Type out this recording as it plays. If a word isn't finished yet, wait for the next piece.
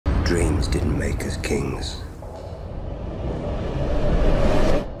Dreams didn't make us kings.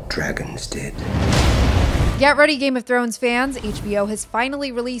 Dragons did. Get ready, Game of Thrones fans! HBO has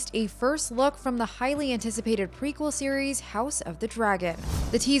finally released a first look from the highly anticipated prequel series House of the Dragon.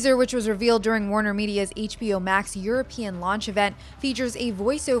 The teaser, which was revealed during Warner Media's HBO Max European launch event, features a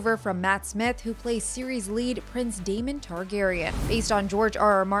voiceover from Matt Smith, who plays series lead Prince Daemon Targaryen. Based on George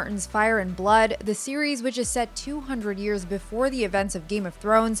R.R. Martin's Fire and Blood, the series, which is set 200 years before the events of Game of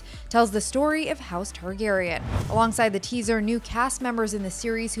Thrones, tells the story of House Targaryen. Alongside the teaser, new cast members in the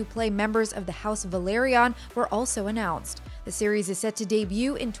series who play members of the House Valyrian were also announced. The series is set to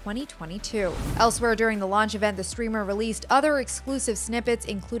debut in 2022. Elsewhere during the launch event, the streamer released other exclusive snippets,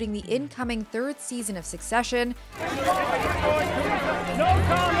 including the incoming third season of Succession. No comment!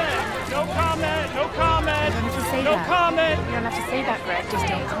 No comment! No comment! You don't have to say no that. comment! You don't have to say that, Greg. Just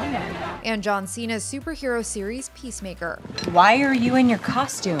don't comment. And John Cena's superhero series Peacemaker. Why are you in your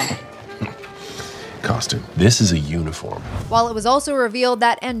costume? Costume. This is a uniform. While it was also revealed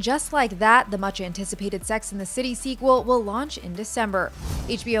that, and just like that, the much-anticipated Sex and the City sequel will launch in December.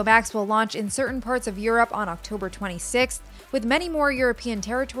 HBO Max will launch in certain parts of Europe on October 26th, with many more European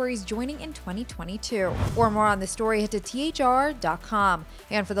territories joining in 2022. For more on the story, head to THR.com.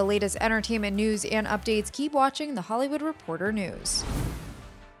 And for the latest entertainment news and updates, keep watching The Hollywood Reporter News.